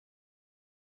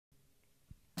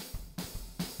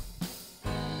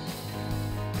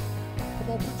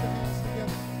on, put your hands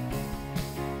together.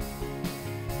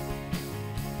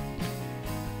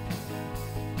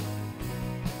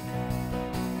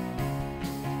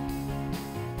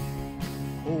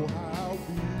 Oh, how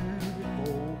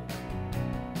beautiful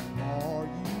are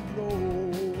you,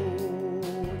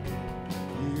 Lord.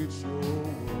 It's your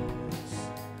works,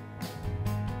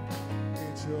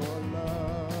 it's your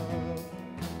love.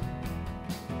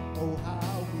 Oh,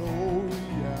 how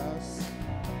glorious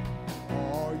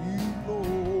are you,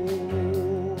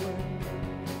 Lord.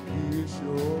 It's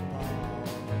your power,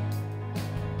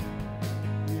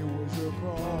 it was your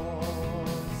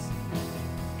cross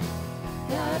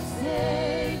God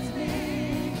saved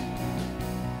me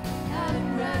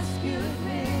and rescued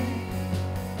me.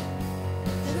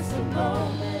 Just a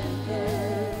moment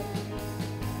there,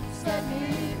 set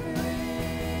me free.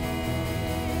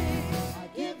 I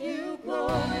give you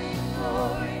glory,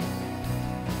 glory.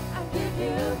 I give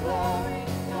you glory,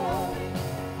 glory.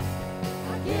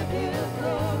 I give you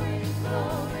glory,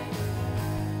 glory.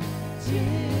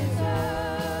 Jesus.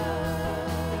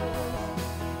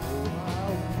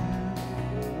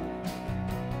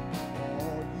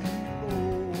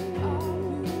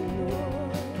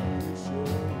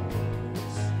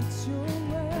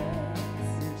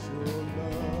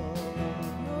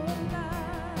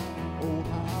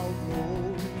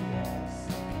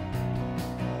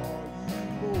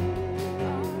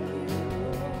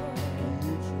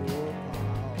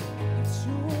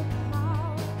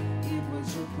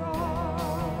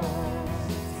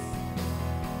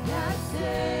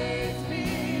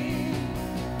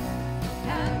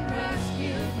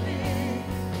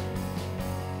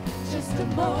 Just a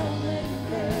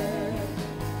moment there,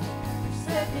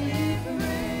 set me free.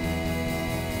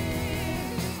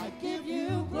 I give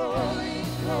you glory,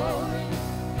 glory.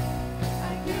 I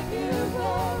give you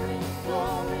glory,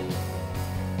 glory.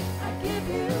 I give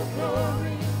you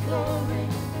glory, glory.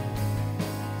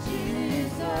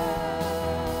 Jesus,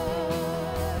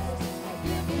 I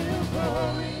give you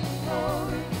glory,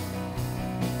 glory.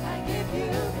 I give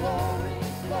you glory,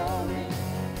 glory.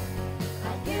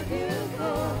 I give you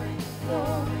glory,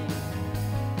 glory,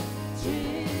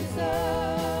 Jesus.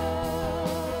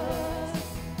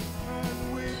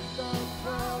 And with the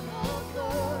crown of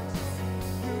thorns,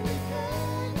 you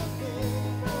became a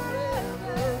king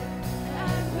forever.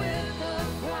 And with the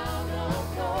crown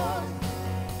of thorns,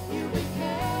 you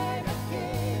became a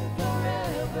king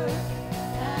forever.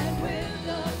 And with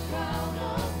the crown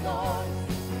of thorns,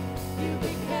 you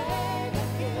became a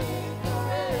king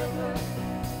forever.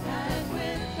 And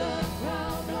with the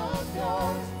crown of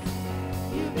thorns,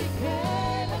 you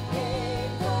became a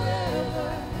king forever.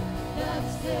 That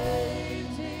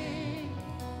saved me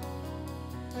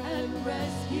and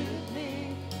rescued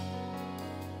me.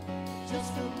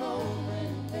 Just a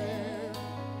moment there,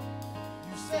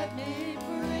 you set me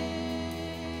free.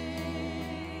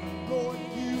 Lord,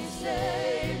 you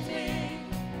saved me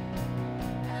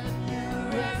and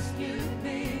you rescued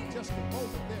me. just a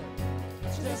moment there.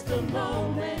 Just a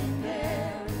moment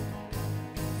there,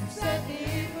 you set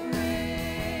me free.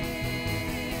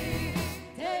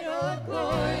 Te do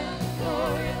gloria,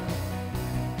 gloria.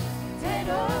 Te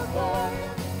do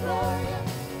gloria, gloria.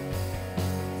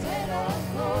 Te do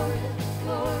gloria,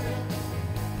 gloria.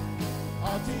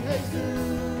 A ti,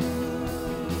 Jesus.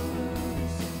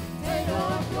 Te do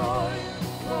gloria,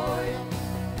 gloria.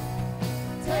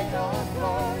 Te do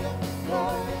gloria,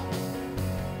 gloria.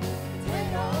 Te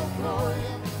do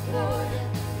gloria, gloria.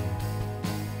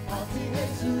 A ti,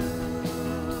 Jesus.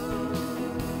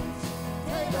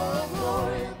 Te do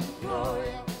gloria,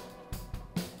 gloria.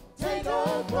 Te do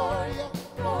gloria,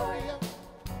 gloria.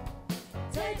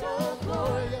 Te do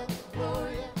gloria,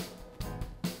 gloria.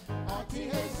 A ti,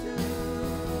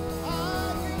 Jesus. I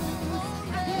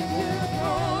I give you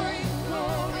glory,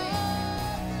 glory.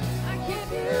 I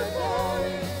give you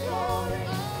glory, glory.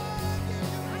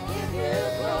 I give you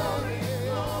glory,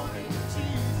 glory.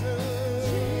 Jesus.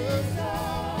 Jesus. I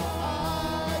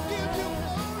give you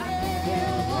I give you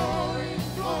glory,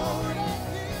 glory. I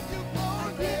give you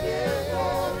I give you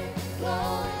glory,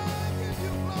 glory.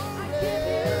 I give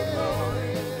you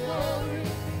glory, glory.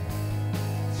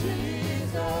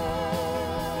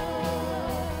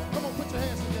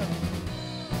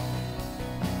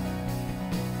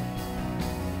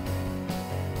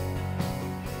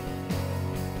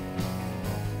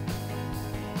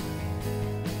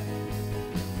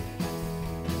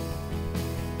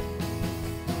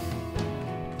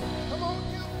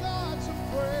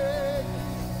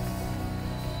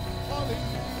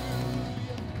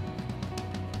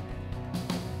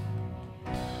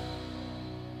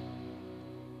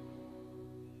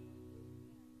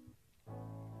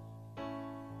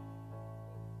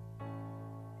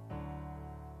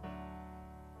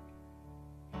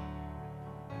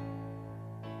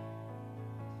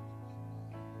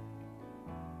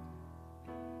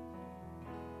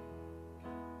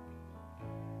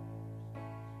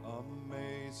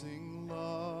 amazing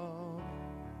love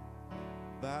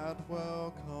that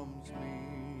welcomes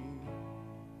me,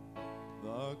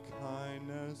 the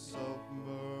kindness of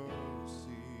mercy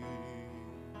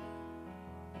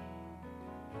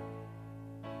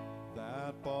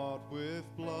that bought with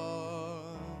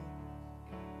blood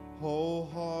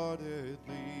wholeheartedly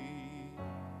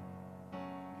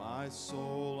my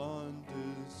soul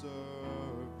undeserving.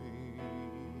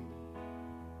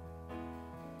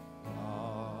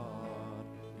 God,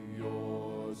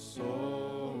 you're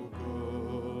so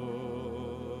good.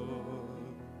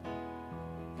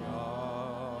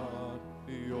 God,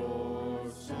 you're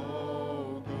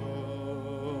so good.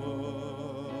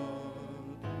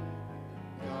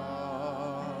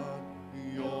 God,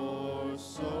 you're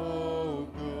so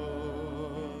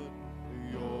good.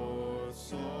 You're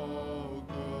so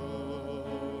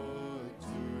good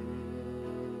to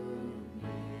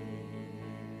me.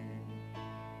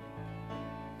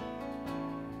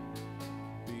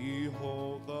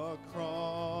 Behold the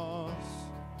cross,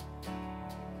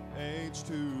 age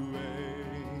to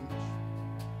age,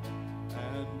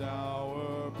 and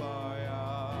hour by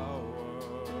hour.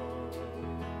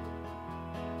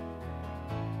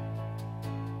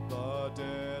 The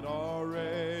dead are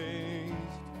raised,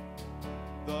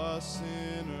 the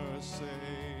sinner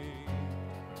saved,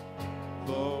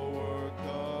 the work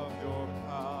of your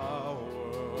power.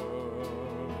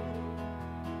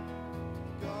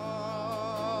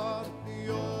 God,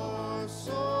 you're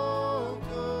so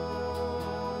good.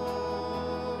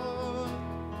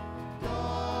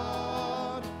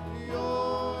 God,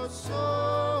 you're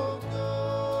so good.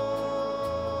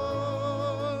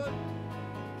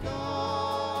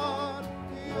 God,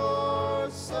 you're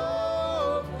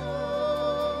so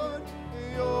good.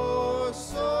 You're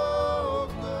so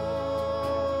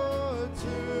good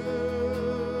to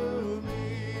me.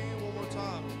 One more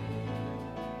time.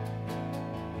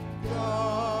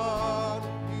 God,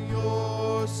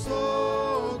 you're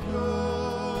so good.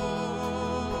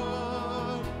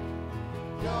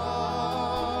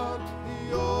 God,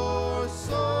 you're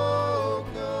so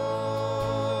good.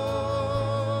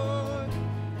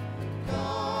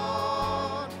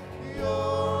 God,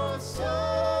 you're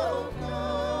so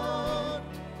good.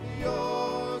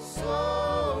 You're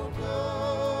so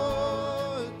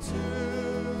good to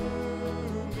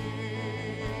me.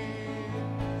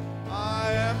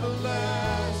 I am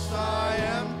blessed, I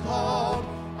am called,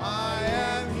 I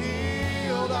am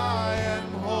healed, I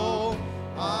am whole,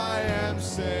 I am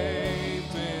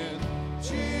saved in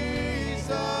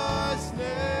Jesus'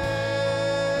 name.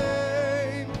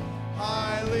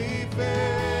 Highly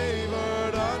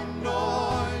favored,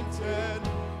 anointed,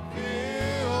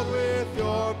 filled with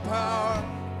your power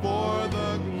for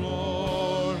the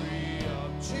glory of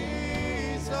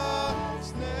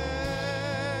Jesus' name.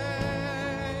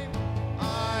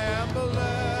 I am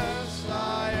blessed,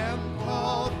 I am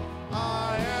called,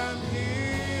 I am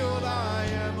healed, I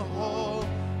am whole,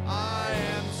 I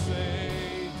am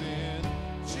saved in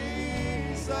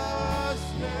Jesus'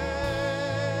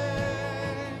 name.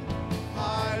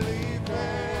 Highly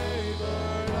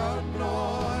favored,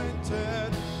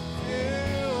 anointed,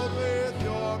 filled with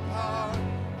your power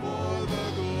for the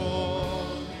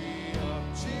glory of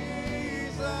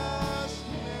Jesus'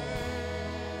 name.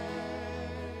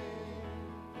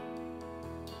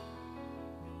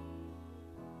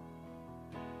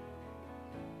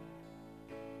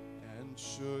 And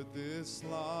should this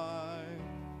life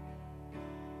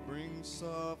bring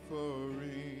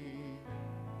suffering,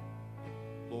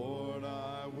 Lord,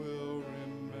 I will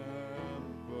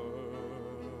remember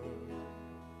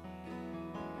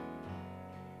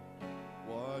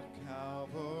what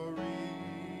Calvary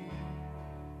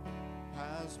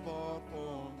has bought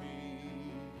for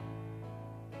me,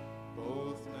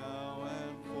 both now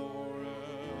and forever.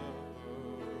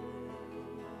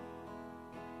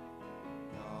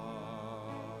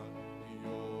 God,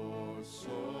 you're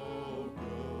so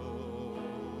good.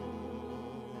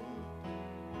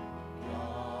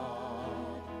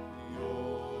 God, you're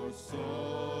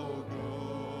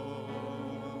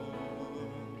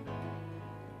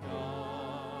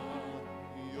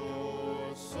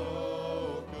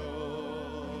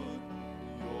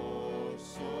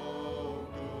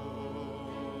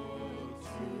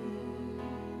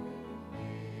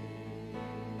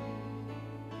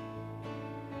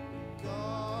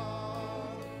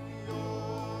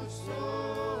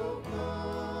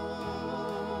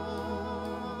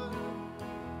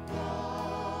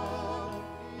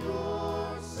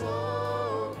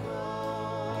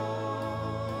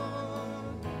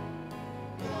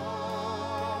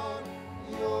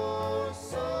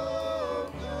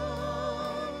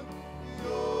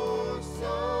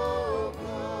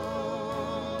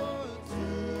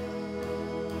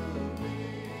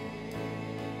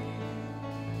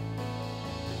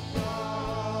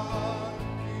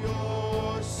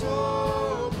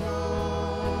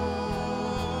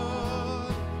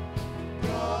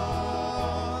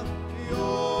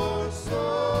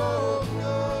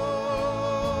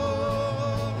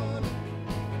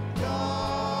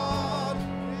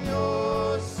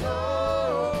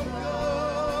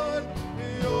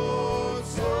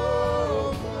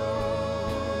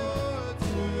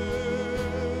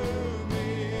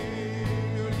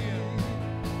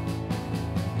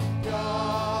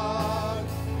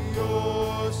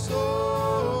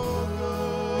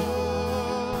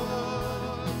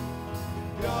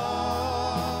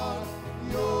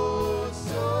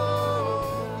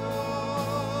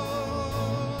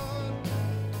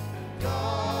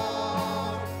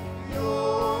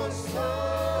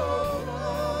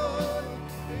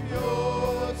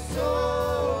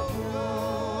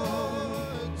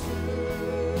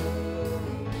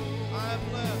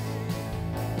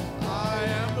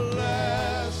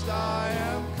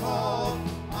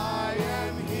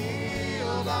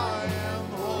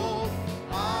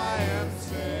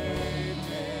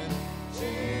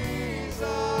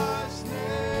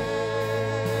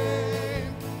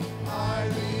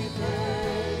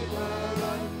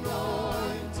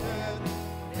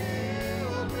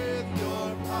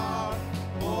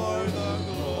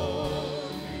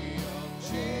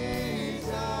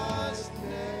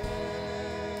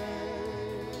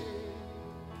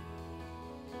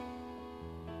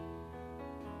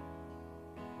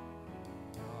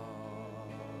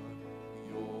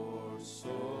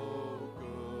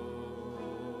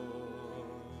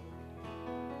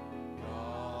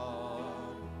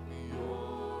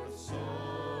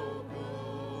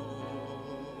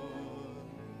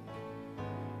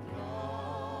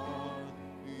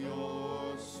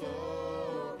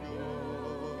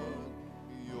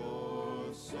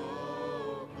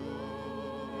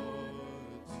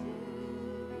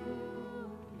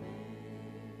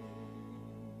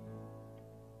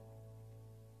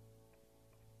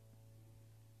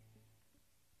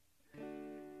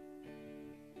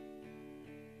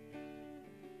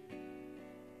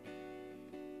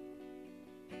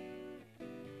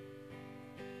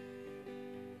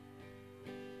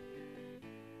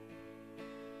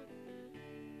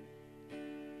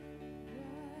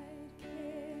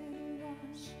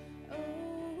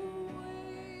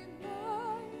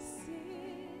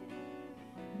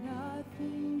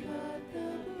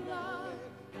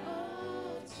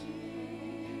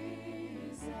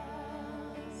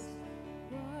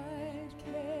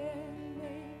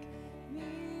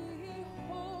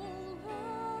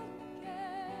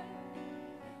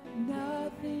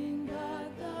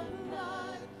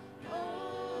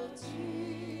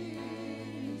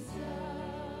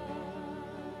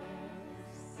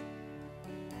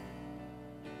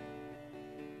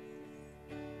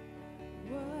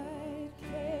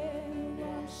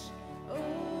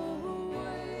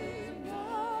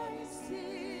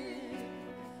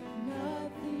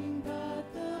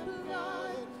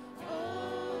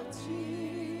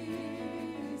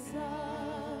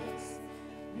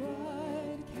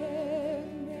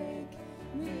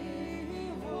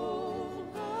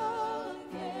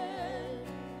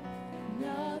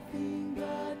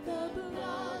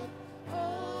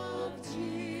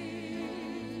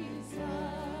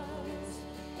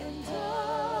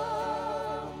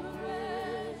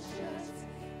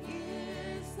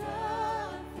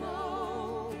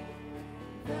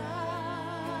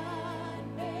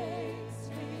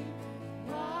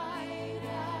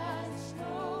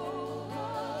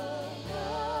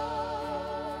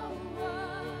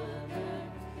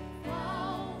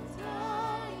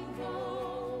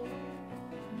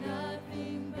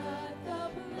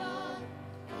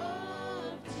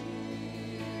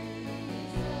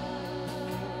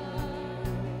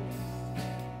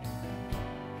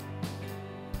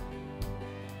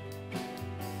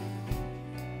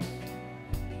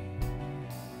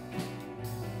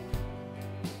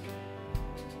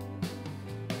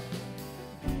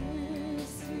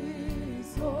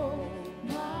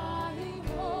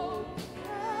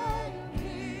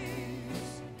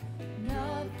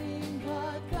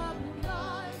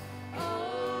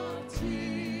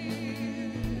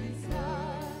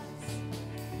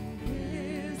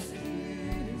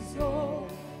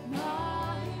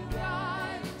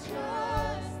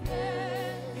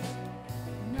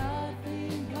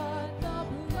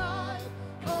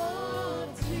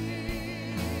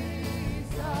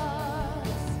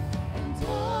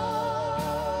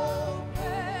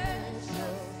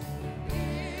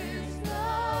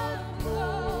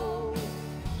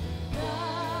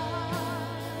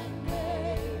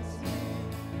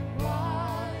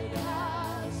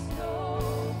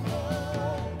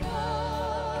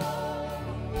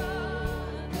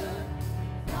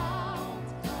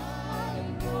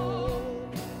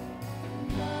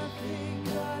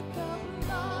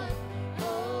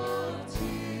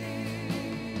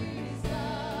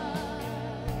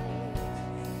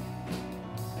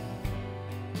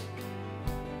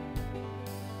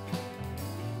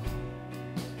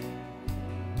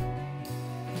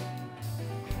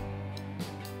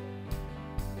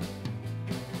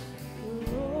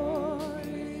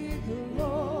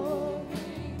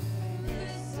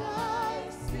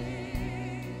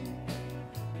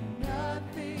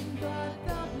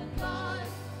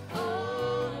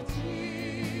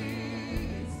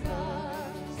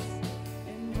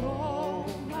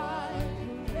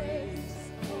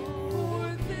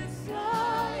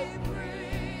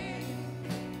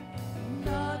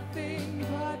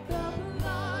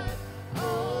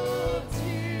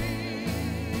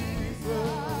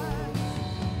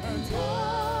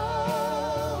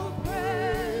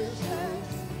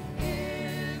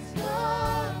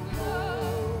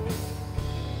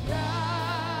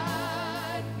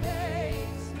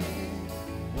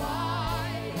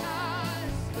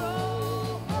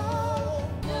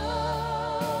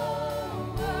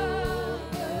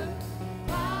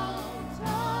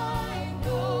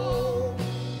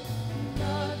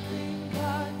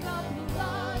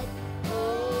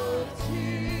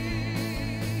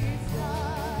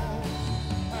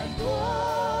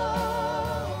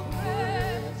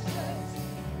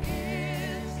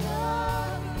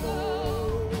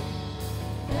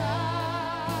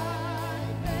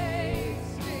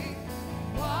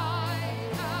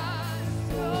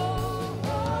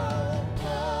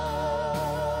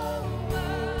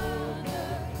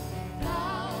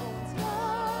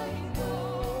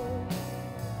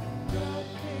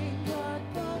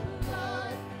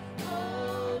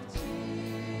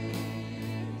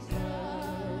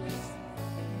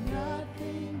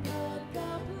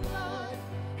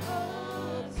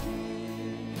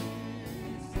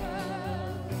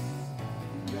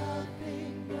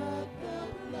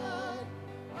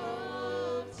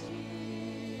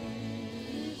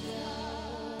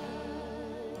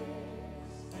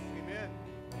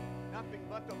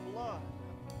but the blood.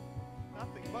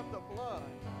 Nothing but the blood.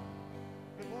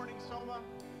 Good morning, Soma.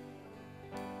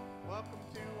 Welcome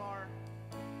to our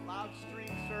live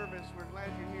stream service. We're glad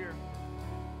you're here.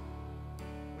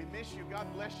 We miss you. God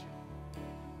bless you.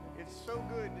 It's so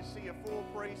good to see a full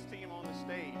praise team on the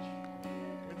stage.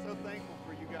 We're so thankful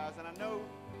for you guys. And I know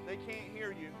they can't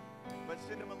hear you, but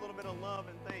send them a little bit of love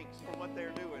and thanks for what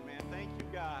they're doing, man. Thank you,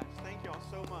 guys. Thank y'all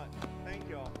so much. Thank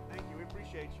y'all. Thank you. We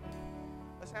appreciate you.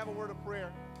 Let's have a word of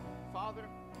prayer. Father,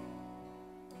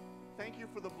 thank you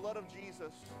for the blood of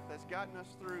Jesus that's gotten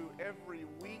us through every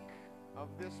week of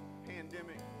this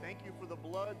pandemic. Thank you for the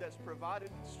blood that's provided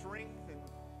strength and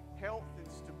health and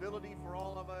stability for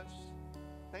all of us.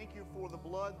 Thank you for the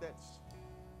blood that's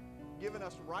given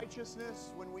us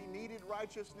righteousness when we needed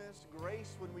righteousness,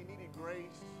 grace when we needed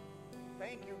grace.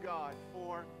 Thank you, God,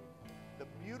 for the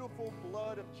beautiful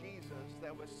blood of Jesus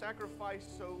that was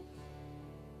sacrificed so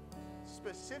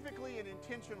specifically and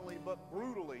intentionally, but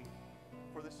brutally,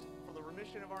 for the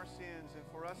remission of our sins and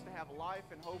for us to have life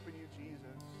and hope in you,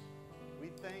 Jesus. We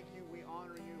thank you, we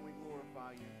honor you, and we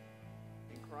glorify you.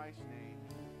 In Christ's name,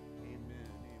 amen,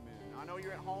 amen. I know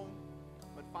you're at home,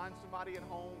 but find somebody at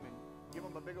home and give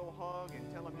them a big old hug and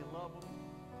tell them you love them.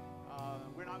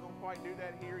 We're not going to quite do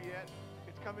that here yet.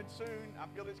 It's coming soon. I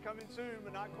feel it's coming soon,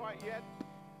 but not quite yet.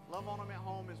 Love on them at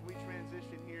home as we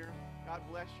transition here. God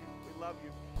bless you. We love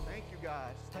you. Thank you,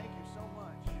 guys. Thank you so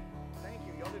much. Thank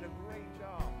you. Y'all did a great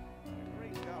job. A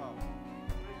great job.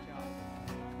 Great job. I love you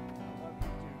too. Love you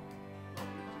too.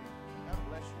 God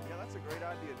bless you. Yeah, that's a great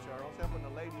idea, Charles. Helping the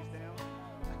ladies down. God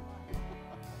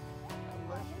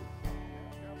bless you.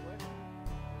 Yeah, God bless you.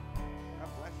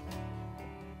 God bless you.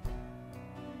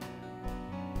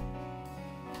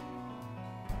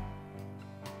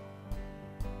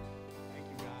 Thank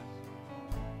you, guys.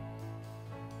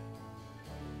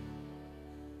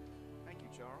 Thank you,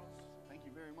 Charles. Thank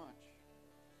you very much.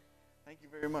 Thank you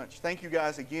very much. Thank you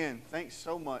guys again. Thanks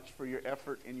so much for your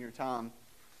effort and your time.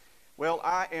 Well,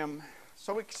 I am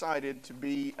so excited to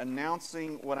be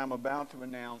announcing what I'm about to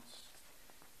announce.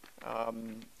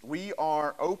 We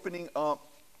are opening up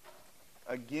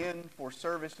again for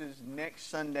services next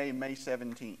Sunday, May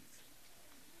 17th.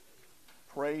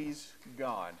 Praise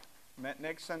God.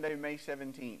 Next Sunday, May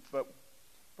 17th. But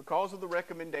because of the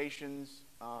recommendations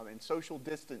and social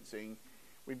distancing,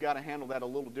 we've got to handle that a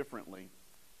little differently.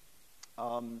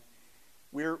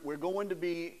 We're going to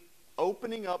be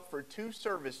opening up for 2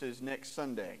 services next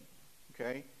Sunday.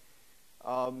 Okay?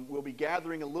 We'll be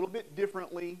gathering a little bit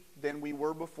differently than we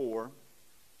were before.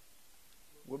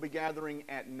 We'll be gathering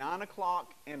at 9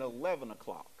 o'clock and 11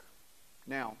 o'clock.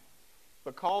 Now,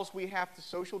 because we have to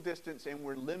social distance and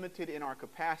we're limited in our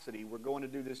capacity, we're going to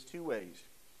do this 2 ways.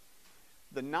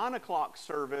 The 9 o'clock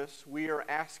service, we are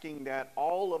asking that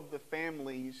all of the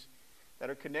families that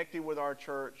are connected with our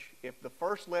church, if the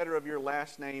first letter of your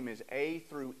last name is A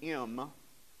through M,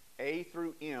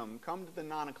 come to the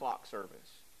 9 o'clock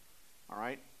service. All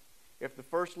right? If the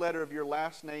first letter of your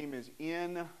last name is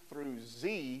N through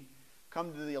Z,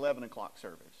 come to the 11 o'clock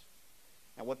service.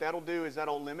 And what that'll do is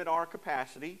that'll limit our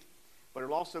capacity, but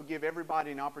it'll also give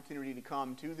everybody an opportunity to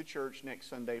come to the church next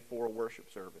Sunday for a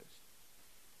worship service.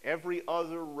 Every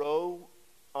other row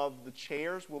of the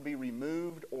chairs will be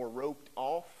removed or roped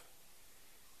off.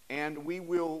 And we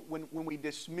will, when we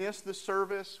dismiss the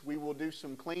service, we will do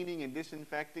some cleaning and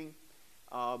disinfecting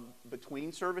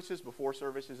between services, before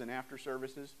services and after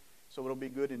services. So it'll be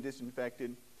good and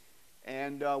disinfected.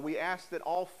 And we ask that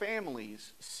all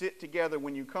families sit together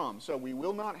when you come. So we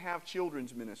will not have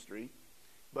children's ministry,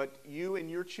 but you and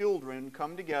your children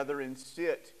come together and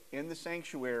sit in the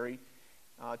sanctuary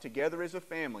together as a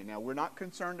family. Now, we're not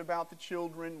concerned about the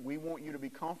children. We want you to be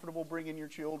comfortable bringing your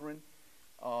children.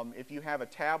 If you have a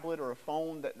tablet or a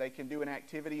phone that they can do an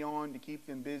activity on to keep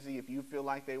them busy, if you feel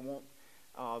like they won't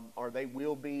or they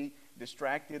will be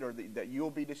distracted or that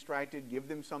you'll be distracted, give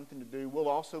them something to do. We'll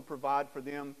also provide for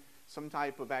them some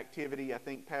type of activity. I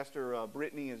think Pastor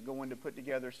Brittany is going to put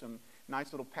together some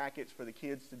nice little packets for the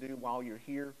kids to do while you're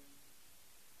here.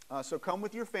 So come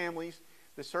with your families.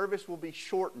 The service will be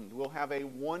shortened. We'll have a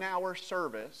 1-hour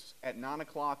service at 9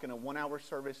 o'clock and a 1-hour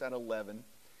service at 11.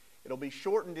 It'll be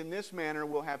shortened in this manner.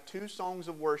 We'll have 2 songs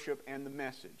of worship and the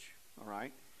message. All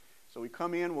right? So we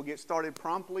come in, we'll get started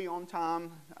promptly on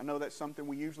time. I know that's something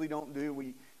we usually don't do.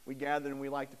 We gather and we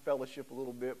like to fellowship a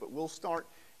little bit, but we'll start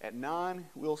at 9.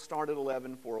 We'll start at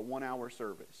 11 for a 1-hour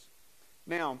service.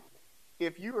 Now,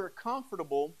 if you are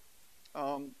comfortable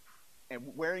and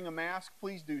wearing a mask,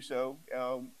 please do so.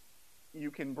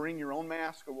 You can bring your own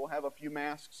mask, or we'll have a few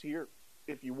masks here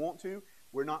if you want to.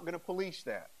 We're not going to police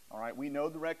that. All right, we know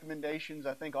the recommendations.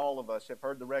 I think all of us have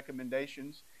heard the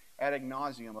recommendations ad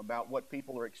nauseum about what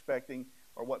people are expecting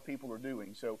or what people are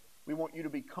doing. So we want you to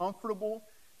be comfortable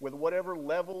with whatever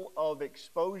level of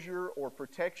exposure or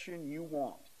protection you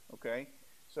want. Okay,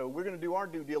 so we're going to do our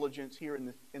due diligence here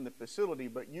in the facility,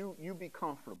 but you be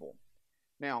comfortable.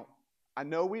 Now, I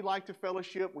know we like to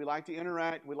fellowship, we like to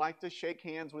interact, we like to shake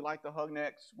hands, we like to hug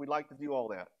necks, we like to do all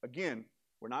that. Again,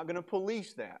 we're not going to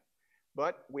police that.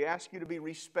 But we ask you to be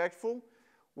respectful.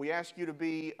 We ask you to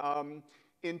be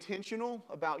intentional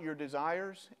about your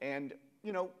desires and,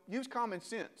 use common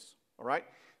sense, all right?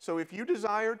 So if you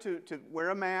desire to wear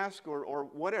a mask or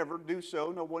whatever, do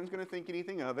so. No one's going to think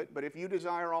anything of it. But if you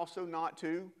desire also not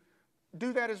to,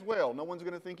 do that as well. No one's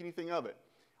going to think anything of it.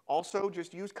 Also,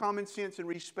 just use common sense and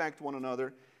respect one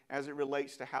another as it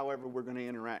relates to however we're going to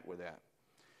interact with that.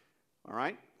 All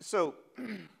right? So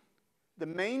the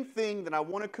main thing that I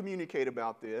want to communicate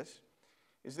about this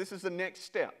is the next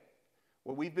step.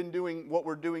 Well, we've been doing what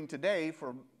we're doing today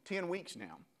for 10 weeks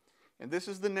now. And this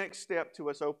is the next step to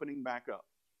us opening back up.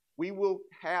 We will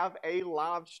have a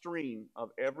live stream of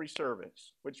every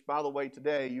service, which, by the way,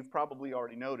 today, you've probably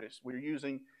already noticed, we're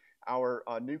using our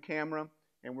new camera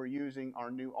and we're using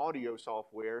our new audio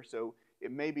software. So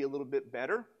it may be a little bit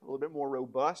better, a little bit more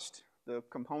robust, the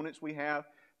components we have.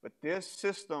 But this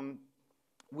system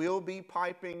will be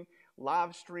piping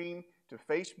live stream to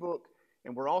Facebook,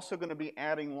 and we're also going to be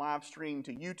adding live stream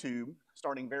to YouTube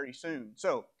starting very soon.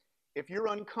 So if you're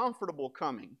uncomfortable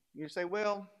coming, you say,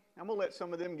 well, I'm going to let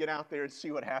some of them get out there and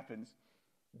see what happens.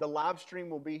 The live stream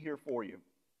will be here for you.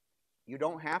 You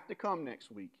don't have to come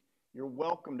next week. You're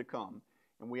welcome to come.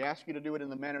 And we ask you to do it in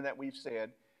the manner that we've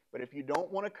said. But if you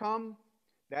don't want to come,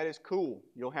 that is cool.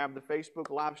 You'll have the Facebook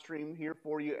live stream here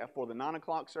for you for the 9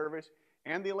 o'clock service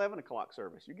and the 11 o'clock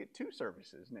service. You get 2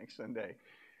 services next Sunday.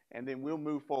 And then we'll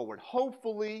move forward.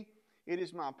 Hopefully, it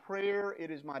is my prayer,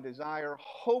 it is my desire,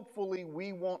 hopefully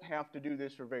we won't have to do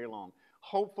this for very long.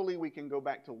 Hopefully we can go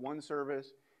back to one service,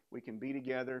 we can be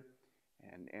together,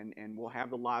 and we'll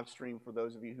have the live stream for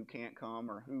those of you who can't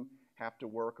come or who have to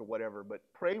work or whatever. But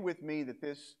pray with me that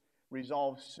this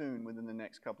resolves soon within the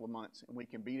next couple of months and we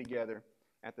can be together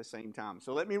at the same time.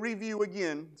 So let me review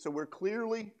again. So we're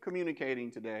clearly communicating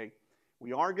today.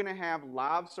 We are going to have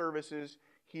live services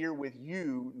here with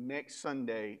you next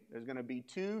Sunday. There's going to be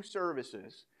 2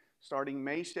 services starting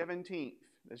May 17th.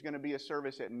 There's going to be a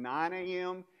service at 9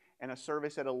 a.m. and a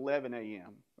service at 11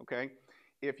 a.m., okay?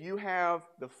 If you have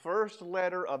the first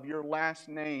letter of your last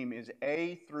name is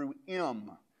A through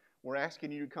M, we're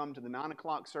asking you to come to the 9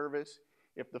 o'clock service.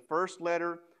 If the first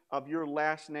letter of your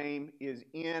last name is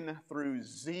N through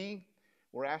Z,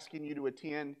 we're asking you to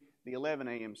attend the 11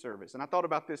 a.m. service. And I thought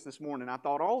about this morning. I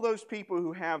thought all those people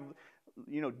who have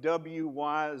W,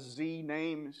 Y, Z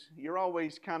names, you're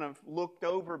always kind of looked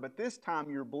over, but this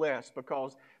time you're blessed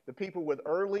because the people with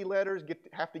early letters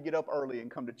have to get up early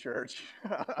and come to church.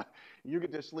 You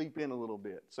get to sleep in a little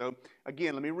bit. So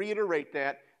again, let me reiterate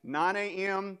that. 9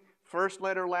 a.m., first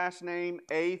letter, last name,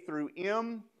 A through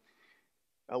M.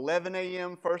 11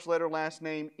 a.m., first letter, last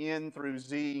name, N through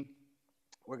Z.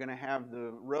 We're going to have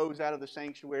the rows out of the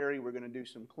sanctuary. We're going to do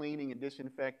some cleaning and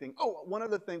disinfecting. Oh, one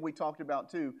other thing we talked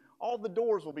about too, all the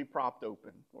doors will be propped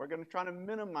open. We're going to try to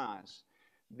minimize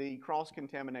the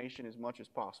cross-contamination as much as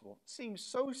possible. It seems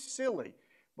so silly,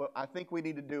 but I think we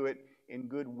need to do it in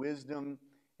good wisdom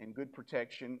and good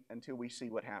protection until we see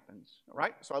what happens. All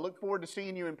right? So I look forward to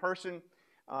seeing you in person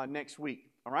next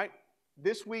week. All right?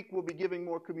 This week we'll be giving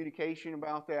more communication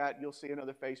about that. You'll see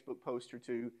another Facebook post or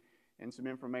 2. And some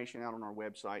information out on our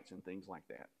websites and things like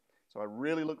that. So I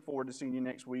really look forward to seeing you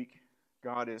next week.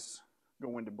 God is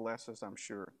going to bless us, I'm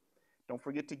sure. Don't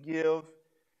forget to give.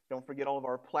 Don't forget all of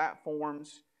our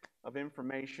platforms of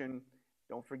information.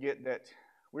 Don't forget that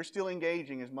we're still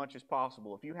engaging as much as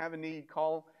possible. If you have a need,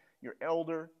 call your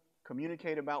elder.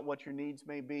 Communicate about what your needs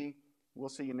may be. We'll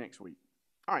see you next week.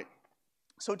 All right.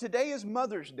 So today is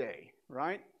Mother's Day,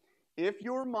 right? If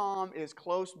your mom is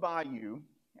close by you,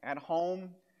 at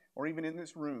home, or even in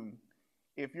this room,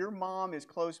 if your mom is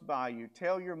close by you,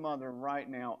 tell your mother right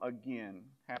now again,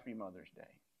 Happy Mother's Day.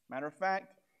 Matter of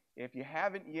fact, if you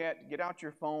haven't yet, get out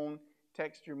your phone,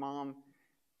 text your mom,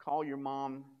 call your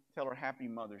mom, tell her Happy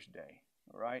Mother's Day.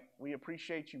 All right? We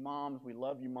appreciate you moms. We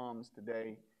love you moms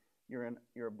today.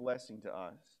 You're a blessing to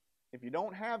us. If you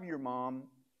don't have your mom,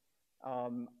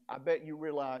 I bet you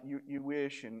realize you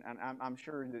wish, and I'm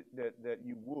sure that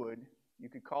you would. You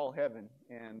could call heaven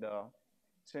and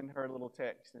send her a little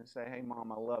text and say, hey,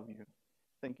 Mom, I love you.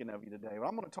 Thinking of you today. Well,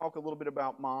 I'm going to talk a little bit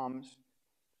about moms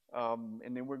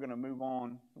And then we're going to move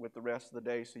on with the rest of the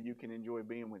day so you can enjoy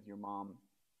being with your mom.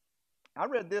 I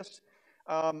read this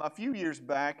a few years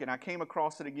back, and I came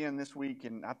across it again this week,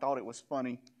 and I thought it was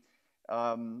funny.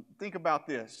 Think about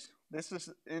this. This is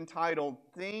entitled,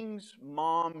 Things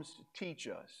Moms Teach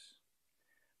Us.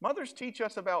 Mothers teach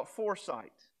us about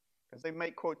foresight, because they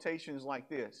make quotations like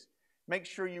this. Make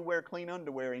sure you wear clean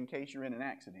underwear in case you're in an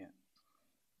accident.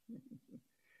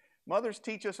 Mothers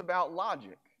teach us about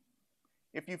logic.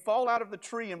 If you fall out of the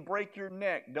tree and break your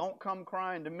neck, don't come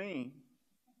crying to me.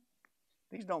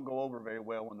 These don't go over very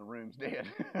well when the room's dead.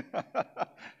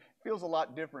 Feels a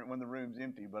lot different when the room's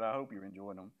empty, but I hope you're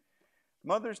enjoying them.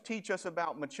 Mothers teach us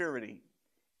about maturity.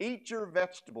 Eat your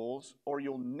vegetables or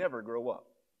you'll never grow up.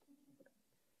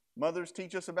 Mothers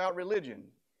teach us about religion.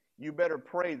 You better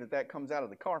pray that comes out of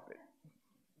the carpet.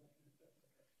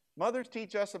 Mothers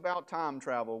teach us about time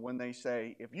travel when they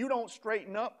say, if you don't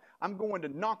straighten up, I'm going to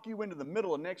knock you into the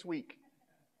middle of next week.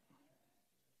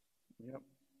 Yep.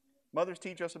 Mothers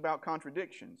teach us about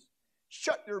contradictions.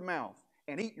 Shut your mouth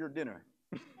and eat your dinner.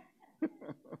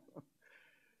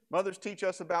 Mothers teach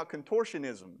us about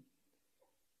contortionism.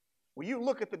 Will you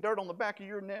look at the dirt on the back of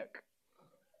your neck?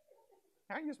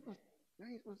 How are you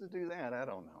supposed to do that? I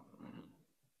don't know.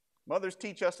 Mothers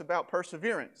teach us about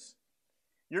perseverance.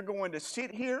 You're going to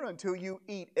sit here until you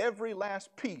eat every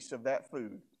last piece of that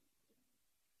food,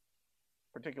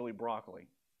 particularly broccoli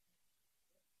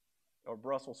or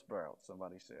Brussels sprouts,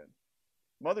 somebody said.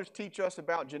 Mothers teach us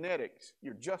about genetics.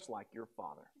 You're just like your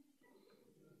father.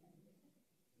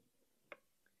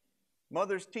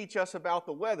 Mothers teach us about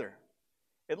the weather.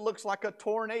 It looks like a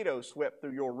tornado swept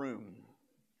through your room.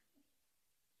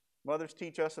 Mothers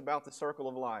teach us about the circle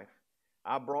of life.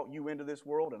 I brought you into this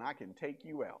world and I can take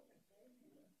you out.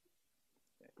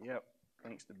 Yep,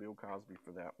 thanks to Bill Cosby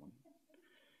for that one.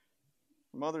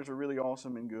 Mothers are really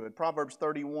awesome and good. Proverbs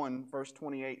 31, verse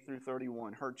 28 through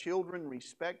 31. Her children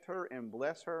respect her and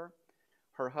bless her.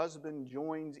 Her husband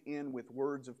joins in with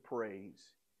words of praise.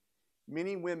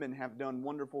 Many women have done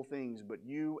wonderful things, but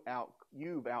you've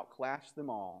outclassed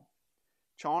them all.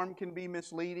 Charm can be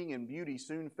misleading and beauty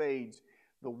soon fades.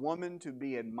 The woman to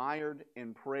be admired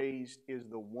and praised is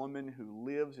the woman who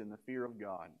lives in the fear of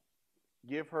God.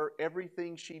 Give her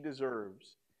everything she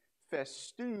deserves.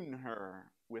 Festoon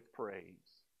her with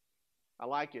praise. I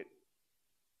like it.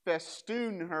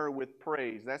 Festoon her with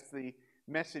praise. That's the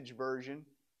Message version.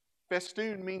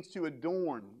 Festoon means to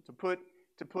adorn, to put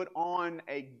on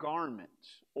a garment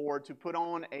or to put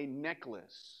on a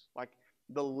necklace, like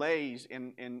the leis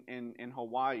in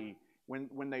Hawaii.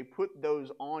 When they put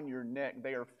those on your neck,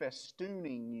 they are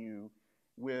festooning you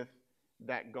with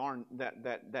that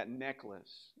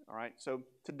necklace. All right. So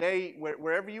today,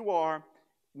 wherever you are,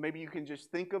 maybe you can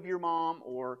just think of your mom,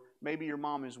 or maybe your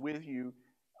mom is with you.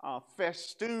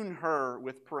 Festoon her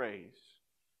with praise.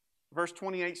 Verse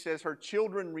 28 says, her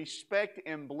children respect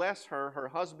and bless her. Her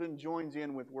husband joins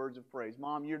in with words of praise.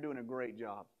 Mom, you're doing a great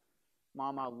job.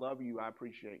 Mom, I love you. I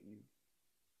appreciate you.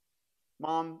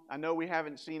 Mom, I know we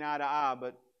haven't seen eye to eye,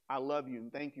 but I love you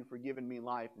and thank you for giving me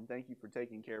life and thank you for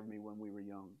taking care of me when we were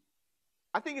young.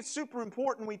 I think it's super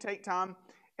important we take time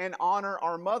and honor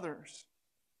our mothers.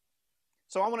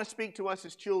 So I want to speak to us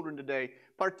as children today.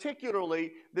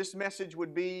 Particularly, this message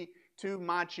would be to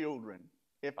my children.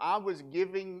 If I was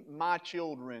giving my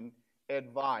children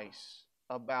advice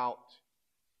about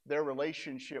their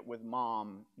relationship with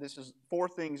mom, this is 4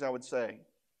 things I would say.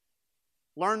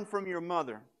 Learn from your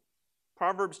mother.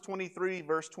 Proverbs 23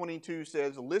 verse 22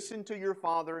 says, listen to your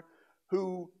father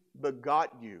who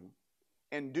begot you,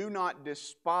 and do not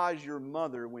despise your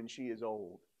mother when she is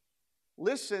old.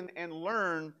 Listen and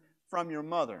learn from your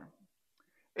mother.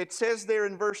 It says there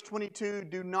in verse 22,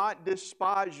 do not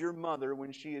despise your mother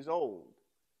when she is old.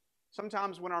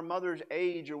 Sometimes when our mothers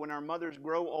age or when our mothers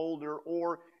grow older,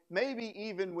 or maybe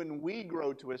even when we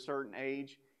grow to a certain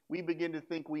age, we begin to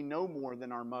think we know more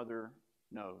than our mother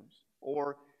knows.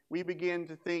 Or we begin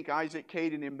to think, Isaac,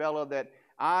 Caden, and Bella, that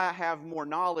I have more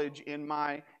knowledge in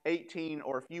my 18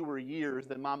 or fewer years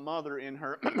than my mother in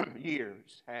her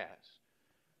years has.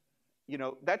 You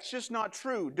know, that's just not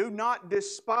true. Do not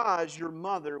despise your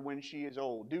mother when she is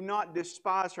old. Do not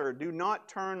despise her. Do not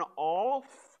turn off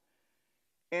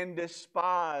and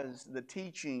despise the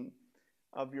teaching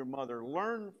of your mother.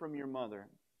 Learn from your mother.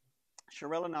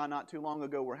 Sherelle and I, not too long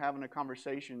ago, were having a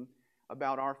conversation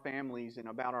about our families and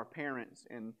about our parents.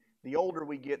 And the older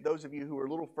we get, those of you who are a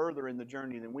little further in the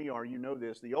journey than we are, you know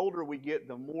this. The older we get,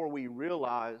 the more we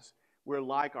realize we're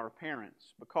like our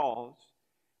parents, because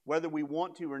whether we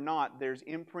want to or not, there's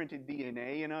imprinted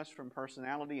DNA in us from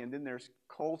personality, and then there's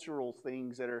cultural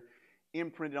things that are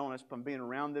imprinted on us from being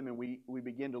around them, and we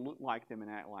begin to look like them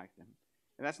and act like them.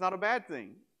 And that's not a bad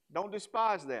thing. Don't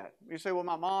despise that. You say, well,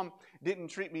 my mom didn't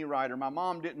treat me right, or my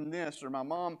mom didn't this, or my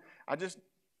mom, I just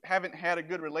haven't had a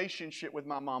good relationship with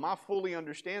my mom. I fully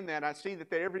understand that. I see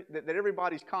that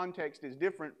everybody's context is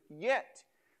different, yet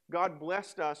God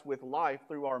blessed us with life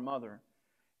through our mother.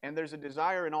 And there's a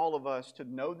desire in all of us to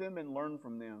know them and learn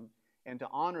from them and to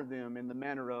honor them in the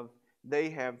manner of they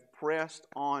have pressed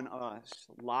on us.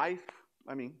 Life,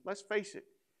 I mean, let's face it,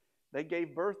 they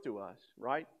gave birth to us,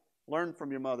 right? Learn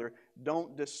from your mother.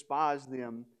 Don't despise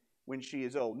them when she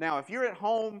is old. Now, if you're at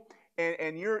home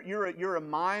and you're a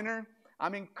minor,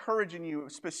 I'm encouraging you,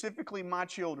 specifically my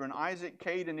children, Isaac,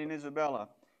 Caden, and Isabella,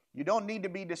 you don't need to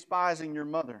be despising your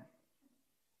mother.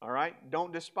 All right?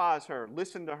 Don't despise her.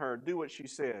 Listen to her. Do what she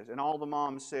says. And all the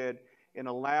moms said in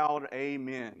a loud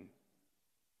amen.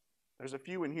 There's a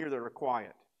few in here that are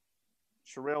quiet.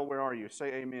 Sherelle, where are you?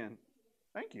 Say amen.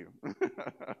 Thank you.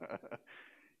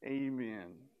 Amen.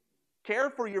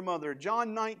 Care for your mother.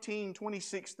 John 19,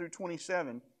 26 through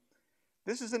 27.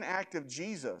 This is an act of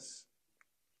Jesus.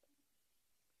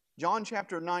 John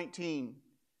chapter 19,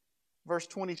 verse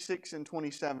 26 and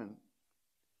 27.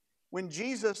 When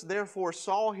Jesus therefore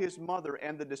saw his mother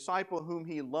and the disciple whom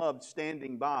he loved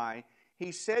standing by,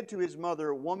 he said to his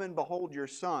mother, Woman, behold your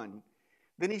son.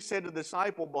 Then he said to the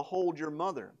disciple, Behold your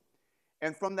mother.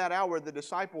 And from that hour the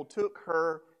disciple took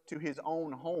her to his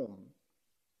own home.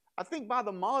 I think by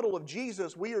the model of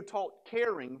Jesus, we are taught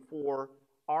caring for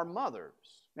our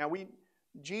mothers. Now,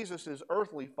 Jesus'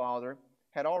 earthly father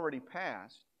had already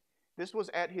passed. This was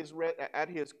at his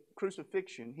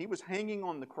crucifixion. He was hanging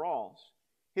on the cross.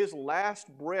 His last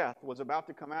breath was about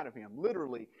to come out of him.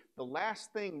 Literally, the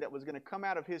last thing that was going to come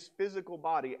out of his physical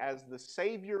body as the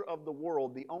Savior of the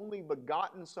world, the only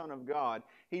begotten Son of God,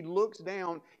 he looks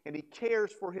down and he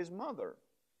cares for his mother.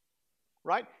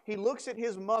 Right? He looks at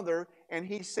his mother and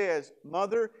he says,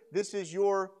 Mother, this is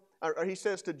your, or he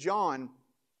says to John,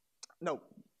 no,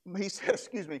 he says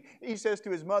to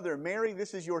his mother, Mary,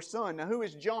 this is your son. Now, who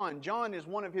is John? John is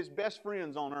one of his best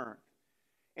friends on earth.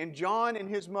 And John and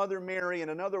his mother Mary and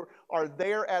another are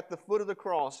there at the foot of the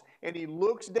cross. And he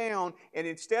looks down, and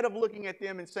instead of looking at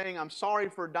them and saying, I'm sorry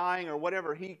for dying or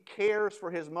whatever, he cares for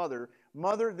his mother.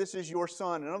 Mother, this is your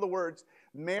son. In other words,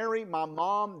 Mary, my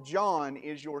mom, John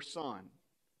is your son.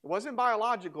 It wasn't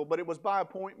biological, but it was by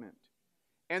appointment.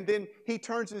 And then he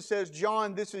turns and says,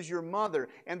 John, this is your mother.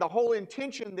 And the whole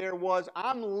intention there was,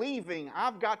 I'm leaving.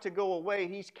 I've got to go away.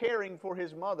 He's caring for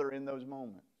his mother in those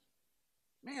moments.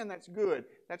 Man, that's good.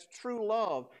 That's true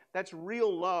love. That's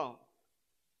real love.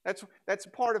 That's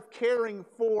part of caring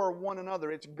for one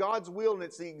another. It's God's will, and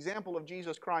it's the example of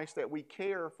Jesus Christ that we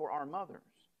care for our mothers.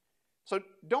 So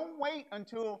don't wait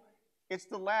until it's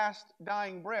the last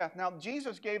dying breath. Now,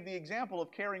 Jesus gave the example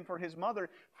of caring for his mother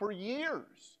for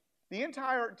years. The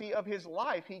entirety of his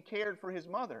life, he cared for his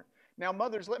mother. Now,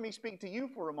 mothers, let me speak to you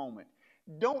for a moment.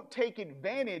 Don't take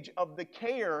advantage of the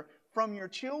care from your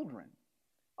children.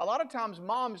 A lot of times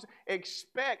moms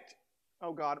expect,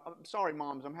 oh God, I'm sorry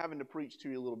moms, I'm having to preach to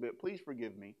you a little bit. Please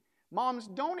forgive me. Moms,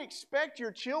 don't expect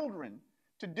your children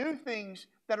to do things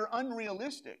that are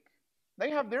unrealistic. They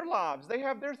have their lives. They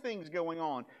have their things going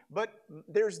on. But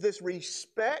there's this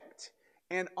respect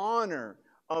and honor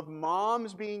of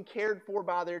moms being cared for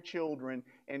by their children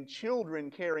and children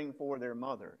caring for their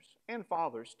mothers and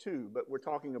fathers too. But we're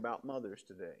talking about mothers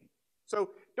today.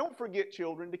 So don't forget,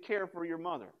 children, to care for your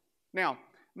mother. Now,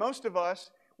 most of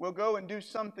us will go and do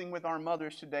something with our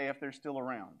mothers today if they're still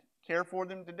around. Care for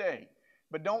them today.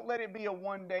 But don't let it be a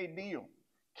one-day deal.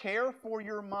 Care for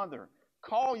your mother.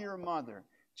 Call your mother.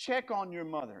 Check on your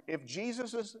mother. If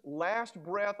Jesus' last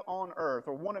breath on earth,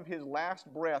 or one of his last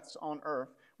breaths on earth,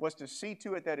 was to see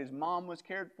to it that his mom was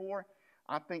cared for,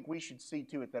 I think we should see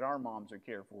to it that our moms are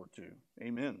cared for too.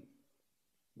 Amen.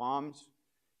 Moms,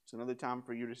 it's another time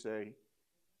for you to say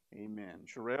amen.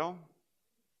 Sherelle,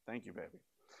 thank you, baby.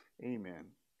 Amen.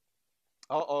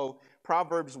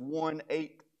 Proverbs 1,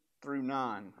 8 through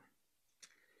 9.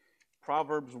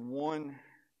 Proverbs 1,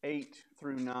 8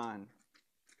 through 9.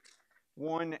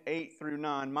 1, 8 through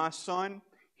 9. My son,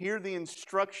 hear the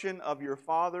instruction of your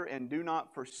father, and do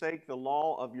not forsake the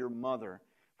law of your mother,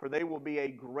 for they will be a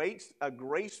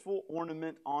graceful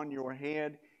ornament on your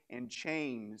head and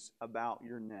chains about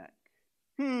your neck.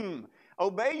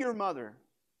 Obey your mother.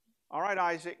 All right,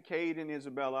 Isaac, Cade, and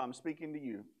Isabella, I'm speaking to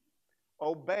you.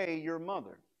 Obey your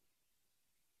mother.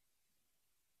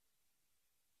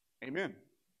 Amen.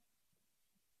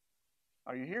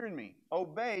 Are you hearing me?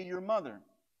 Obey your mother.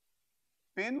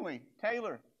 Finley,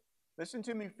 Taylor, listen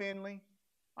to me, Finley.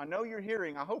 I know you're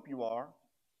hearing. I hope you are.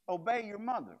 Obey your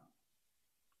mother.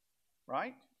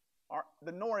 right?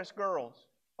 The Norris girls,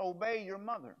 obey your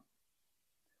mother.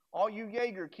 All you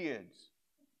Jaeger kids,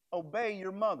 obey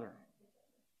your mother.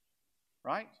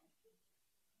 Right?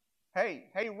 Hey,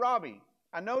 Robbie,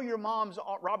 I know your mom's,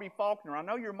 Robbie Faulkner, I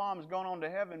know your mom's gone on to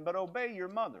heaven, but obey your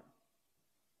mother.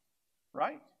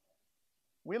 Right?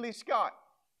 Willie Scott,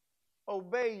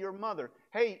 obey your mother.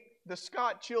 Hey, the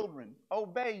Scott children,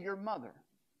 obey your mother.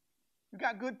 You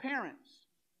got good parents.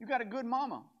 You got a good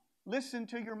mama. Listen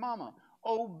to your mama.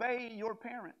 Obey your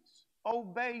parents.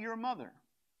 Obey your mother.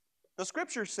 The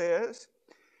scripture says,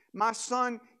 my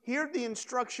son, hear the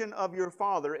instruction of your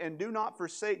father and do not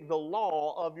forsake the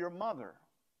law of your mother.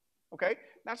 Okay?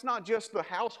 That's not just the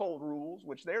household rules,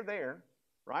 which they're there,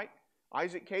 right?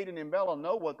 Isaac, Caden, and Bella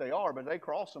know what they are, but they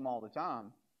cross them all the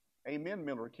time. Amen,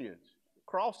 Miller kids.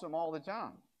 Cross them all the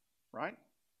time, right?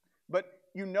 But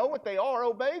you know what they are,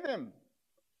 obey them.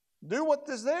 Do what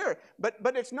is there.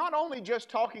 But it's not only just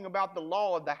talking about the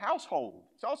law of the household.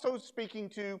 It's also speaking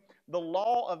to the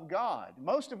law of God.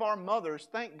 Most of our mothers,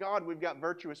 thank God we've got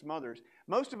virtuous mothers.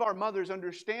 Most of our mothers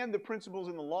understand the principles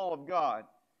in the law of God,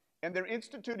 and they're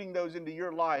instituting those into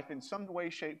your life in some way,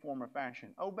 shape, form, or fashion.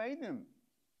 Obey them.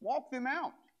 Walk them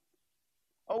out.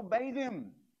 Obey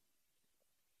them.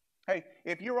 Hey,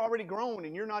 if you're already grown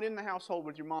and you're not in the household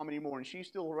with your mom anymore and she's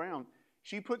still around,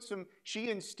 she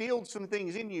instilled some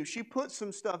things in you. She put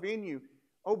some stuff in you.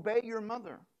 Obey your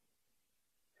mother.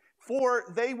 For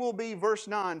they will be, verse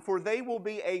 9, for they will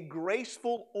be a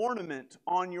graceful ornament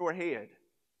on your head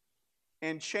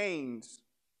and chains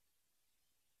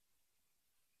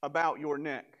about your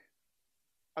neck.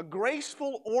 A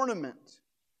graceful ornament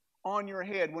on your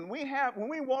head. When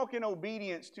we walk in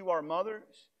obedience to our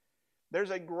mothers,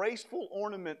 there's a graceful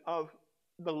ornament of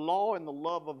the law and the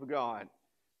love of God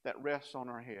that rests on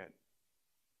our head.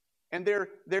 And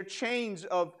they're chains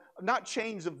of, not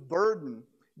chains of burden,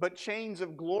 but chains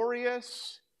of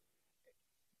glorious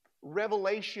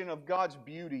revelation of God's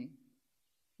beauty.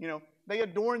 You know, they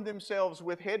adorned themselves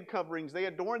with head coverings. They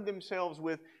adorned themselves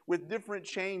with different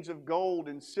chains of gold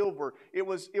and silver. It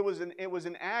was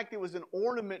an act, it was an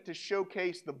ornament to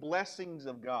showcase the blessings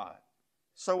of God.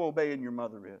 So obeying your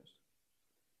mother is.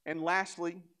 And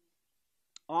lastly,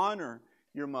 honor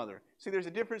your mother. See, there's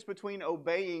a difference between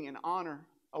obeying and honor.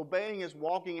 Obeying is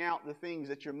walking out the things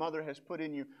that your mother has put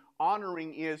in you.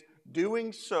 Honoring is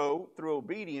doing so through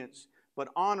obedience, but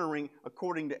honoring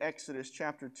according to Exodus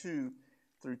chapter 2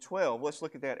 through 12. Let's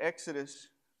look at that. Exodus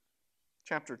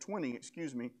chapter 20,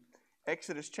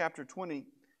 Exodus chapter 20,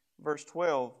 verse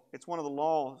 12. It's one of the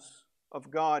laws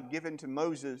of God given to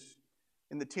Moses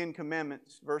in the Ten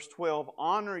Commandments. Verse 12,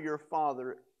 honor your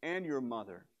father and your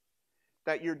mother,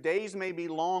 that your days may be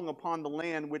long upon the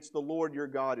land which the Lord your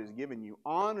God has given you.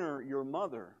 Honor your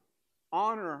mother.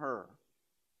 Honor her.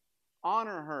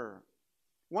 Honor her.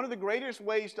 One of the greatest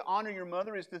ways to honor your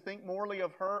mother is to think more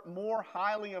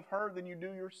highly of her than you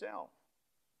do yourself.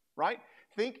 Right?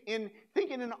 Think in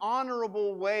an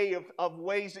honorable way of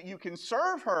ways that you can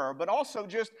serve her, but also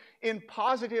just in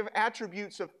positive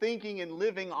attributes of thinking and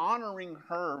living, honoring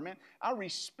her. Man, I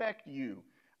respect you.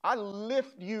 I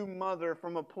lift you, mother,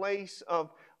 from a place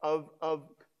of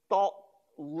thought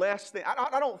less than.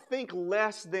 I don't think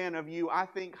less than of you. I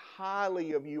think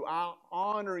highly of you. I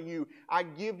honor you. I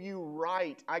give you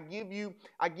right. I give you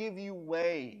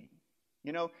way.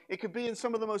 You know, it could be in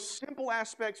some of the most simple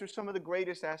aspects or some of the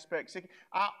greatest aspects.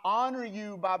 I honor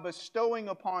you by bestowing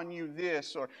upon you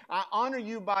this, or I honor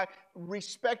you by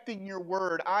respecting your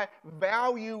word. I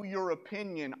value your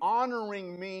opinion.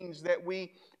 Honoring means that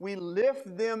we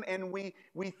lift them and we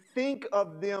think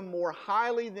of them more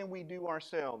highly than we do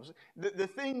ourselves. The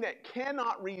thing that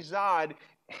cannot reside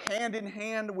hand in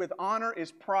hand with honor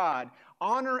is pride.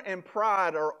 Honor and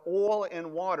pride are oil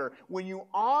and water. When you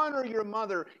honor your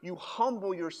mother, you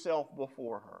humble yourself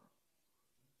before her.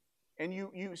 And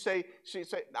you say,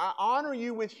 I honor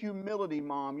you with humility,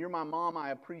 Mom. You're my mom. I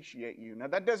appreciate you. Now,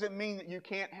 that doesn't mean that you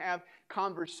can't have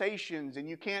conversations and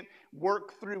you can't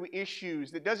work through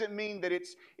issues. That doesn't mean that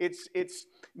it's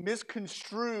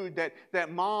misconstrued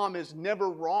that Mom is never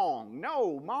wrong.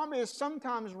 No, Mom is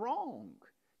sometimes wrong.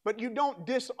 But you don't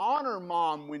dishonor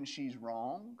Mom when she's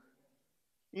wrong.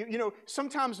 You know,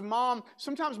 sometimes mom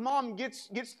gets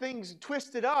things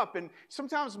twisted up, and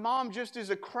sometimes mom just is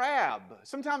a crab.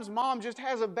 Sometimes mom just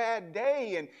has a bad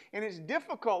day, and it's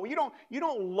difficult. You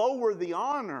don't lower the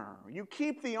honor. You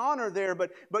keep the honor there,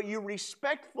 but you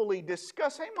respectfully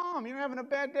discuss, hey mom, you're having a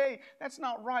bad day. That's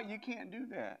not right. You can't do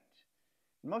that.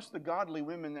 Most of the godly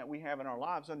women that we have in our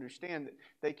lives understand that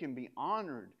they can be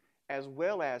honored as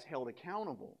well as held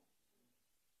accountable.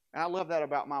 And I love that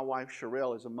about my wife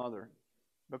Sherelle as a mother.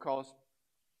 Because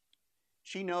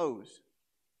She knows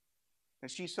that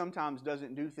she sometimes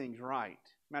doesn't do things right.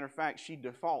 Matter of fact, she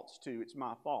defaults to, it's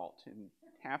my fault. And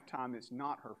half time, it's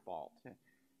not her fault.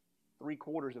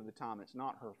 3/4 of the time, it's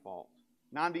not her fault.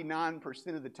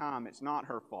 99% of the time, it's not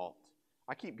her fault.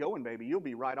 I keep going, baby. You'll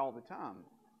be right all the time.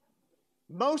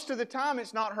 Most of the time,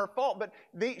 it's not her fault, but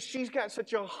she's got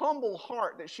such a humble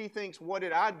heart that she thinks, what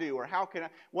did I do? Or how can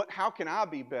I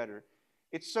be better?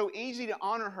 It's so easy to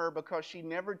honor her because she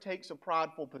never takes a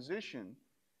prideful position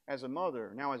as a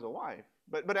mother, now as a wife.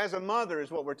 But as a mother is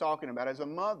what we're talking about. As a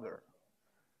mother,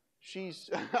 she's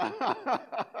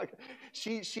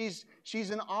she's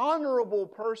an honorable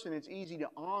person. It's easy to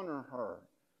honor her.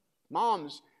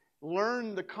 Moms,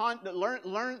 learn the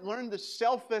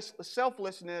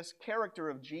selflessness character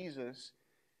of Jesus,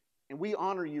 and we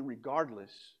honor you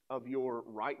regardless of your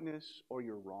rightness or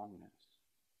your wrongness.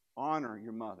 Honor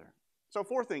your mother. So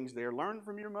 4 things there. Learn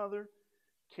from your mother,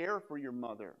 care for your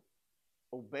mother,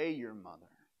 obey your mother,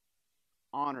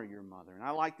 honor your mother. And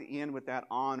I like to end with that,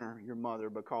 honor your mother,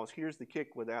 because here's the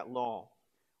kick with that law.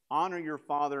 Honor your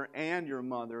father and your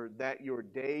mother, that your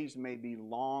days may be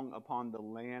long upon the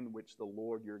land which the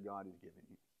Lord your God has given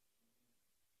you.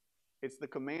 It's the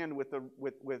command with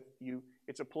you.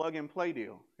 It's a plug and play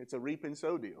deal. It's a reap and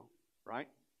sow deal, right?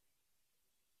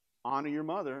 Honor your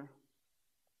mother.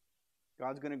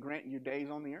 God's going to grant you days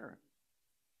on the earth.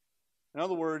 In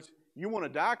other words, you want to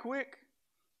die quick?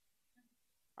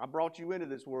 I brought you into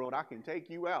this world. I can take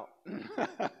you out.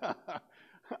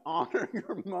 Honor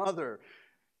your mother.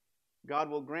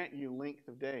 God will grant you length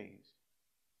of days.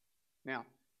 Now,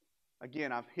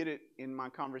 again, I've hit it in my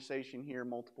conversation here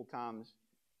multiple times.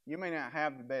 You may not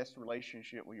have the best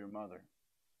relationship with your mother.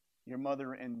 Your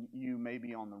mother and you may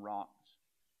be on the rocks.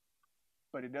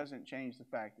 But it doesn't change the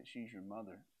fact that she's your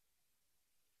mother.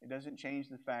 It doesn't change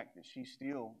the fact that she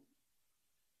still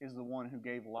is the one who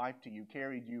gave life to you,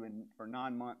 carried you for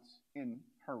 9 months in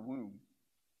her womb.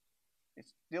 It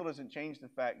still doesn't change the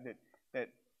fact that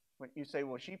when you say,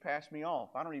 well, she passed me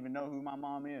off. I don't even know who my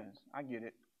mom is. I get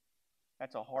it.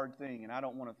 That's a hard thing, and I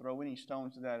don't want to throw any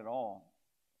stones to that at all.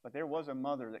 But there was a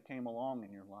mother that came along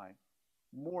in your life.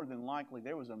 More than likely,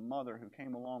 there was a mother who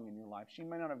came along in your life. She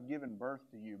may not have given birth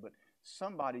to you, but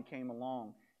somebody came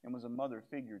along and was a mother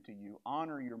figure to you.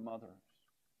 Honor your mothers.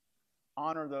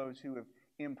 Honor those who have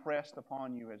impressed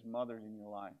upon you as mothers in your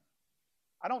life.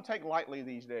 I don't take lightly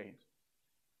these days,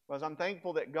 because I'm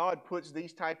thankful that God puts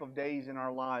these type of days in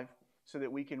our life so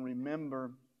that we can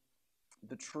remember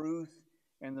the truth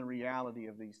and the reality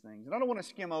of these things. And I don't want to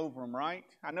skim over them, right?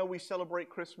 I know we celebrate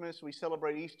Christmas, we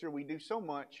celebrate Easter, we do so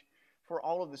much for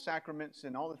all of the sacraments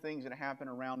and all the things that happen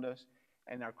around us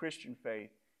and our Christian faith.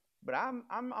 But I'm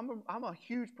a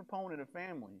huge proponent of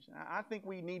families. I think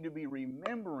we need to be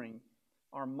remembering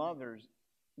our mothers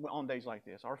on days like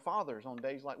this, our fathers on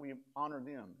days like we honor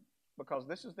them, because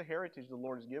this is the heritage the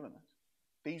Lord has given us.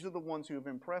 These are the ones who have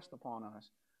impressed upon us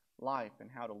life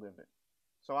and how to live it.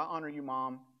 So I honor you,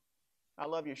 Mom. I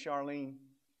love you, Charlene.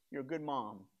 You're a good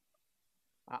mom.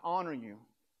 I honor you.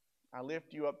 I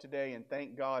lift you up today and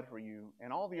thank God for you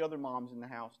and all the other moms in the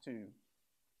house too.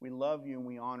 We love you and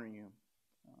we honor you.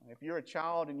 If you're a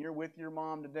child and you're with your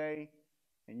mom today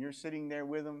and you're sitting there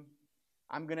with them,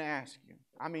 I'm going to ask you.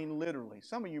 I mean, literally.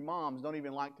 Some of you moms don't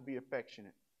even like to be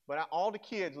affectionate. But all the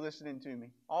kids listening to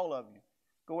me, all of you,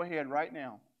 go ahead right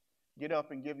now. Get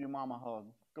up and give your mom a hug.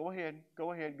 Go ahead.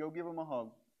 Go give them a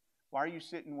hug. Why are you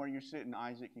sitting where you're sitting,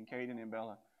 Isaac and Caden and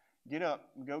Bella? Get up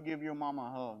and go give your mama a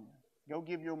hug. Go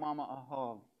give your mama a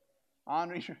hug.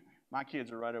 Honor your... My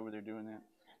kids are right over there doing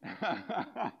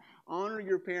that. Honor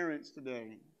your parents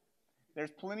today.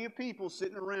 There's plenty of people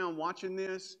sitting around watching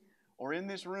this or in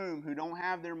this room who don't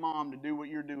have their mom to do what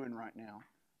you're doing right now.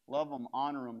 Love them.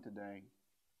 Honor them today.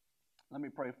 Let me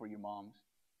pray for you, moms.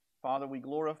 Father, we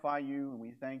glorify you and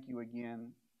we thank you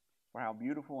again for how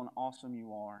beautiful and awesome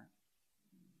you are.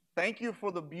 Thank you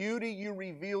for the beauty you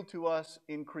revealed to us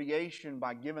in creation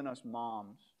by giving us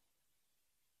moms.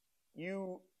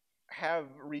 You have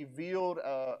revealed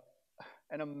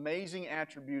an amazing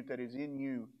attribute that is in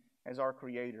you as our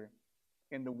Creator,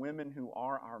 in the women who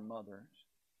are our mothers.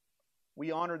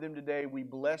 We honor them today. We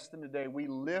bless them today. We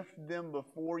lift them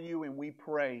before you and we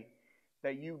pray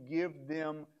that you give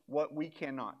them what we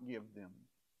cannot give them.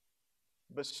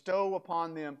 Bestow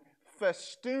upon them,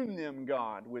 festoon them,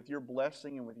 God, with your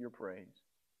blessing and with your praise.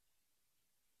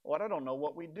 Lord, I don't know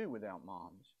what we'd do without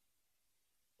moms.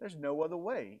 There's no other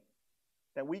way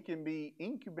that we can be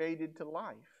incubated to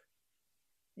life.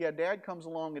 Yeah, Dad comes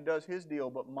along and does his deal,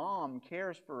 but Mom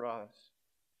cares for us.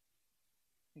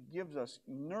 It gives us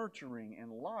nurturing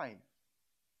and life.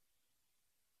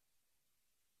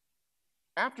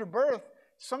 After birth,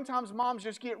 sometimes moms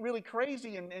just get really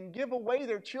crazy and give away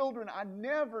their children. I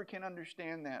never can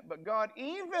understand that. But God,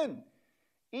 even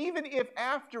if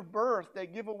after birth they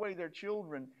give away their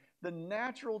children, the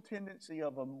natural tendency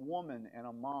of a woman and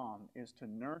a mom is to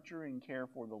nurture and care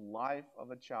for the life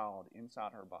of a child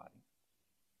inside her body.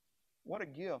 What a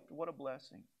gift. What a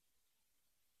blessing.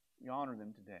 We honor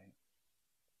them today.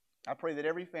 I pray that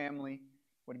every family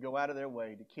would go out of their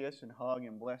way to kiss and hug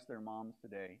and bless their moms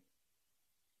today,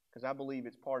 because I believe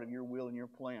it's part of your will and your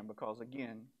plan, because,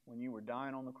 again, when you were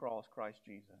dying on the cross, Christ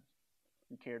Jesus,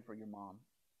 you cared for your mom.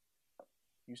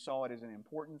 You saw it as an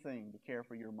important thing to care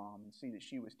for your mom and see that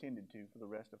she was tended to for the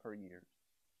rest of her years.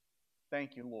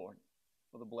 Thank you, Lord,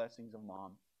 for the blessings of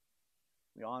mom.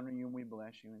 We honor you and we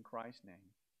bless you in Christ's name.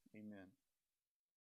 Amen.